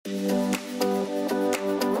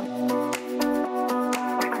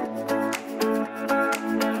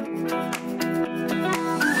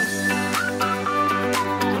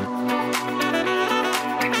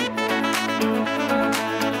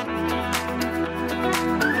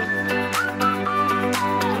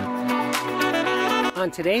On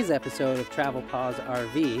today's episode of Travel Pause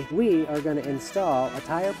RV, we are going to install a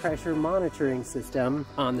tire pressure monitoring system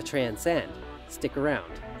on the Transcend. Stick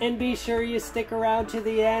around. And be sure you stick around to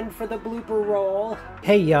the end for the blooper roll.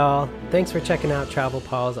 Hey y'all, thanks for checking out Travel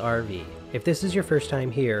Pause RV. If this is your first time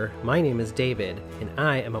here, my name is David, and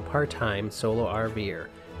I am a part-time solo RVer.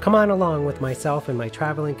 Come on along with myself and my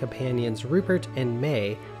traveling companions Rupert and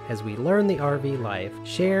May as we learn the RV life,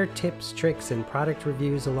 share tips, tricks, and product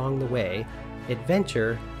reviews along the way,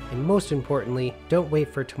 adventure, and most importantly, don't wait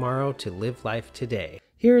for tomorrow to live life today.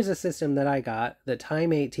 Here is a system that I got, the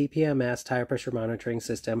Time 8 TPMS tire pressure monitoring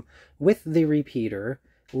system with the repeater.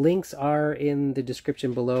 Links are in the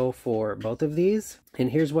description below for both of these.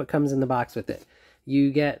 And here's what comes in the box with it.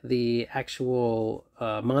 You get the actual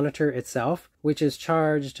monitor itself, which is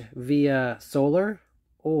charged via solar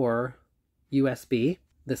or USB.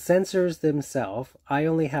 The sensors themselves, I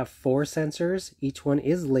only have 4 sensors. Each one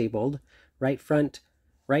is labeled. Right front,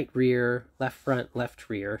 right rear, left front, left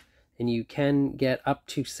rear, and you can get up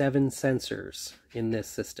to 7 sensors in this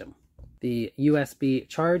system. The USB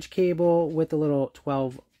charge cable with a little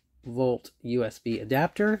 12-volt USB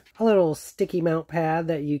adapter, a little sticky mount pad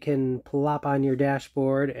that you can plop on your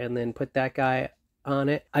dashboard and then put that guy on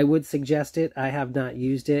it. I would suggest it. I have not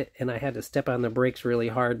used it, and I had to step on the brakes really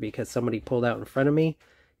hard because somebody pulled out in front of me,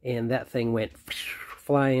 and that thing went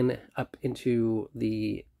flying up into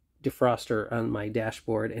the defroster on my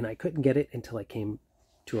dashboard, and I couldn't get it until I came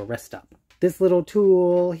to a rest stop. This little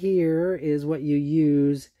tool here is what you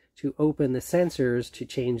use to open the sensors to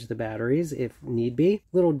change the batteries if need be.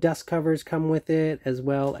 Little dust covers come with it, as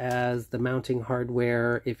well as the mounting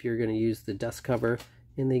hardware if you're going to use the dust cover,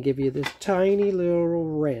 and they give you this tiny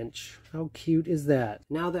little wrench. How cute is that?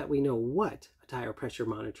 Now that we know what a tire pressure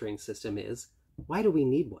monitoring system is, why do we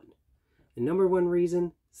need one? The number one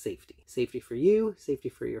reason: safety. Safety for you, safety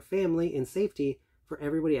for your family, and safety for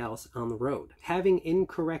everybody else on the road. Having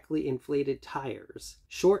incorrectly inflated tires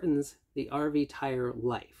shortens the RV tire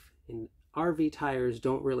life, and RV tires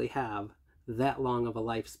don't really have that long of a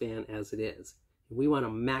lifespan as it is. We want to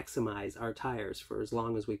maximize our tires for as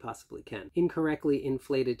long as we possibly can. Incorrectly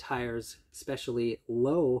inflated tires, especially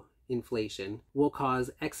low inflation, will cause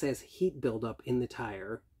excess heat buildup in the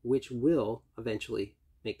tire, which will eventually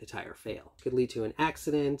make the tire fail. It could lead to an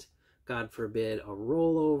accident, God forbid a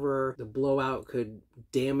rollover. The blowout could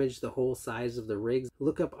damage the whole size of the rigs.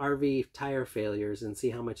 Look up RV tire failures and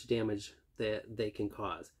see how much damage that they can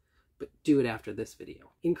cause. But do it after this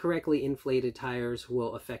video. Incorrectly inflated tires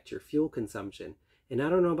will affect your fuel consumption. And I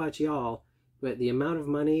don't know about y'all, but the amount of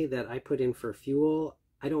money that I put in for fuel,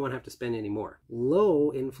 I don't want to have to spend any more. Low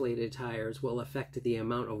inflated tires will affect the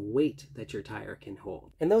amount of weight that your tire can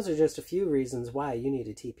hold. And those are just a few reasons why you need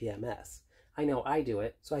a TPMS. I know I do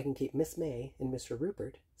it so I can keep Miss May and Mr.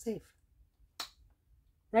 Rupert safe.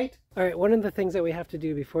 Right? Alright, one of the things that we have to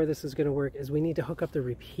do before this is going to work is we need to hook up the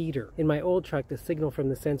repeater. In my old truck, the signal from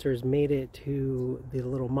the sensors made it to the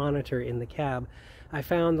little monitor in the cab. I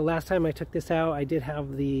found the last time I took this out, I did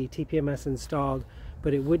have the TPMS installed,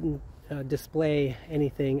 but it wouldn't display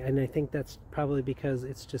anything, and I think that's probably because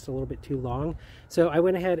it's just a little bit too long. So I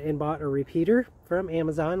went ahead and bought a repeater from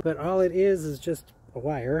Amazon, but all it is just a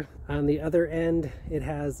wire. On the other end, it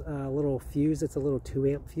has a little fuse. It's a little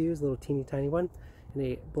 2-amp fuse, a little teeny tiny one, and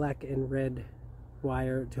a black and red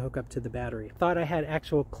wire to hook up to the battery. Thought I had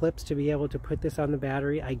actual clips to be able to put this on the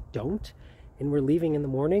battery. I don't, and we're leaving in the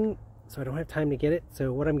morning, so I don't have time to get it.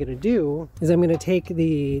 So what I'm going to do is I'm going to take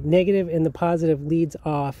the negative and the positive leads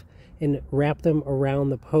off and wrap them around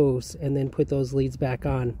the posts and then put those leads back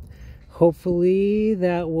on. Hopefully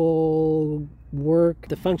that will work.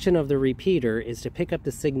 The function of the repeater is to pick up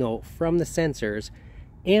the signal from the sensors,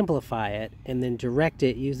 amplify it, and then direct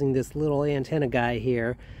it using this little antenna guy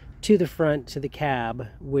here to the front, to the cab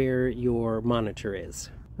where your monitor is.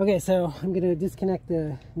 Okay, so I'm going to disconnect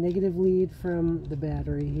the negative lead from the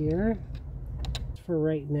battery here. For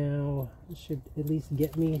right now, it should at least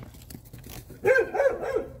get me.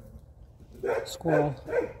 Squirrel.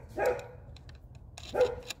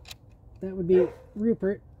 That would be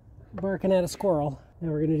Rupert barking at a squirrel. Now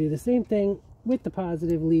we're going to do the same thing with the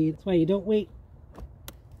positive lead. That's why you don't wait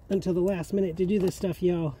until the last minute to do this stuff,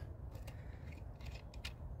 y'all.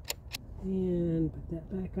 And put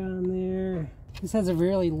that back on there. This has a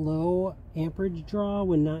really low amperage draw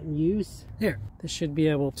when not in use. There. This should be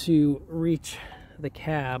able to reach the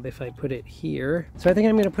cab if I put it here. So I think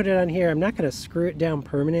I'm going to put it on here. I'm not going to screw it down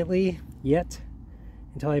permanently yet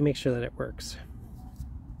until I make sure that it works.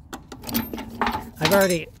 I've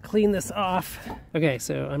already cleaned this off. Okay,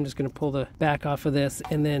 so I'm just going to pull the back off of this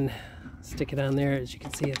and then stick it on there. As you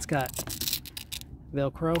can see, it's got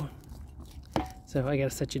Velcro. So I gotta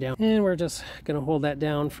set you down. And we're just gonna hold that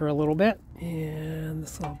down for a little bit. And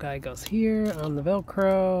this little guy goes here on the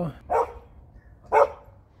Velcro. Did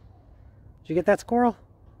you get that squirrel?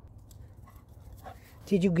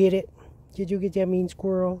 Did you get it? Did you get that mean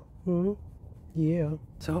squirrel? Hmm? Yeah.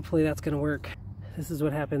 So hopefully that's gonna work. This is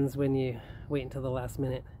what happens when you wait until the last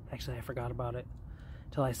minute. Actually, I forgot about it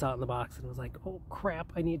until I saw it in the box and was like, oh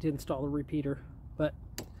crap, I need to install a repeater. But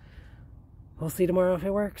we'll see tomorrow if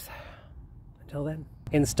it works. Until then.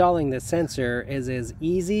 Installing the sensor is as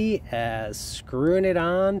easy as screwing it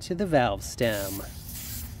on to the valve stem.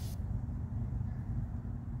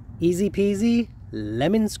 Easy peasy,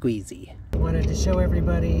 lemon squeezy. Wanted to show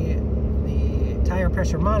everybody the tire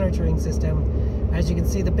pressure monitoring system. As you can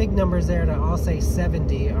see, the big numbers there to all say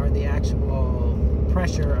 70 are the actual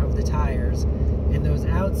pressure of the tires, and those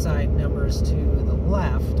outside numbers to the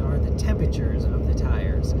left are the temperatures of the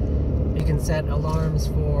tires. You can set alarms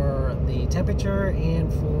for the temperature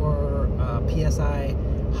and for PSI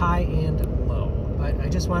high and low. But I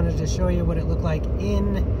just wanted to show you what it looked like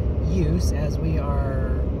in use as we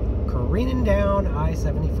are careening down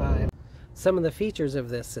I-75. Some of the features of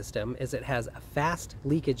this system is it has a fast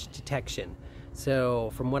leakage detection.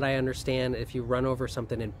 So from what I understand, if you run over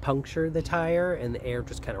something and puncture the tire and the air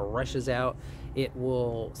just kind of rushes out, it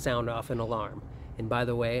will sound off an alarm. And by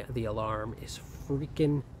the way, the alarm is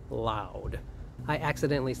freaking loud. I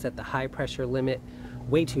accidentally set the high pressure limit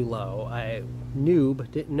way too low. I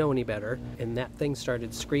noob, didn't know any better, and that thing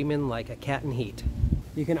started screaming like a cat in heat.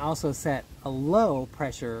 You can also set a low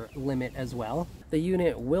pressure limit as well. The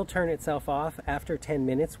unit will turn itself off after 10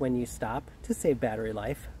 minutes when you stop to save battery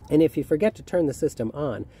life. And if you forget to turn the system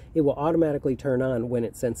on, it will automatically turn on when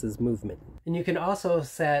it senses movement. And you can also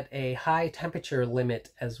set a high temperature limit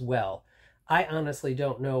as well. I honestly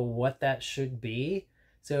don't know what that should be.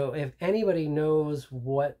 So if anybody knows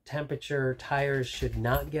what temperature tires should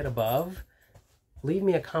not get above, leave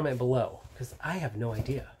me a comment below, because I have no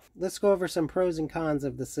idea. Let's go over some pros and cons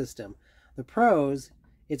of the system. The pros,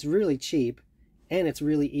 it's really cheap and it's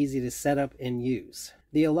really easy to set up and use.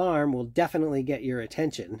 The alarm will definitely get your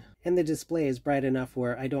attention, and the display is bright enough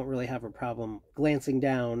where I don't really have a problem glancing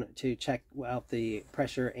down to check out the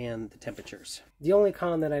pressure and the temperatures. The only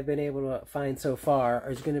con that I've been able to find so far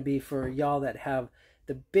is going to be for y'all that have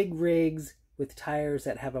the big rigs with tires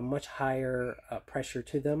that have a much higher pressure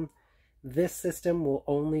to them. This system will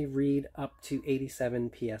only read up to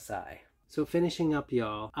 87 PSI. So finishing up,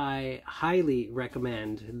 y'all, I highly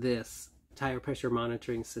recommend this tire pressure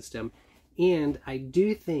monitoring system, and I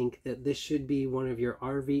do think that this should be one of your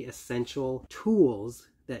RV essential tools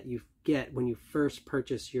that you get when you first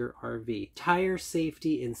purchase your RV. Tire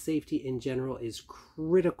safety and safety in general is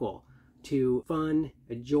critical to fun,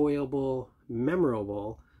 enjoyable,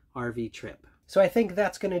 memorable RV trip. So I think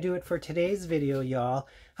that's going to do it for today's video, y'all.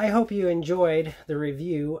 I hope you enjoyed the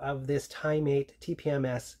review of this TimeMate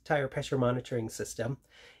TPMS tire pressure monitoring system.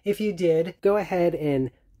 If you did, go ahead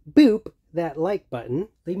and boop that like button.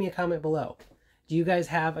 Leave me a comment below. Do you guys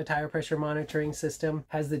have a tire pressure monitoring system?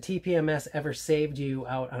 Has the TPMS ever saved you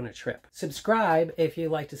out on a trip? Subscribe if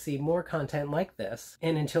you'd like to see more content like this.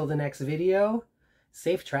 And until the next video,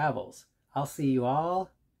 safe travels. I'll see you all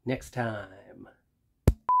next time.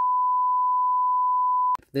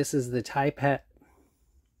 This is the Typet,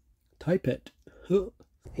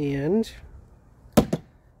 and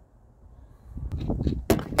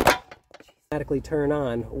automatically turn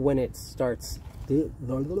on when it starts.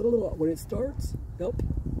 When it starts, nope.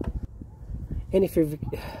 And if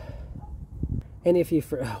you,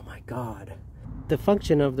 oh my God, the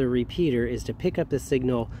function of the repeater is to pick up the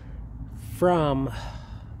signal from,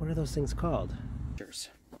 what are those things called?